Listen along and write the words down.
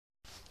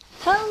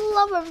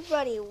Hello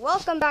everybody,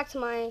 welcome back to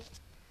my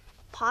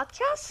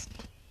podcast.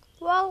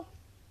 Well,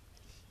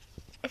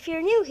 if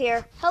you're new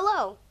here,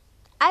 hello.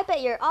 I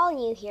bet you're all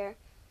new here.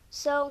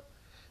 So,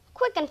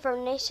 quick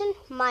information,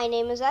 my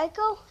name is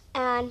Aiko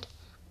and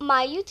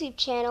my YouTube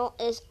channel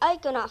is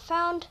Aiko Not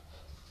Found.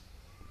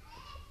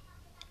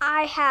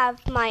 I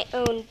have my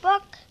own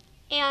book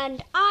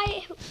and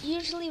I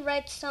usually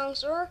write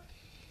songs or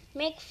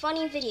make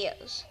funny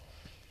videos.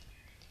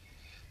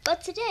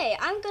 But today,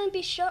 I'm going to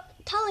be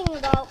telling you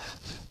about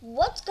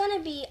what's going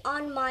to be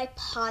on my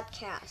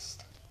podcast.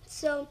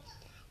 So,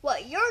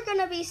 what you're going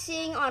to be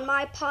seeing on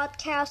my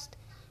podcast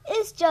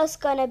is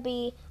just going to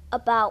be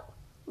about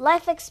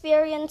life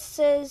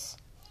experiences,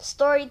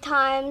 story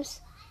times,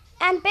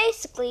 and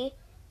basically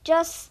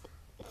just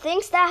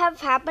things that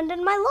have happened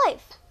in my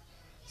life.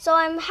 So,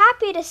 I'm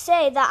happy to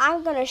say that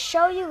I'm going to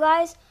show you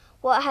guys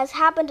what has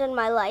happened in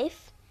my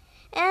life.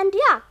 And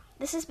yeah,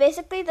 this is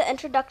basically the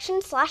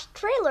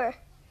introduction/trailer.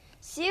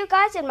 See you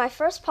guys in my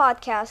first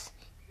podcast.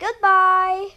 Goodbye!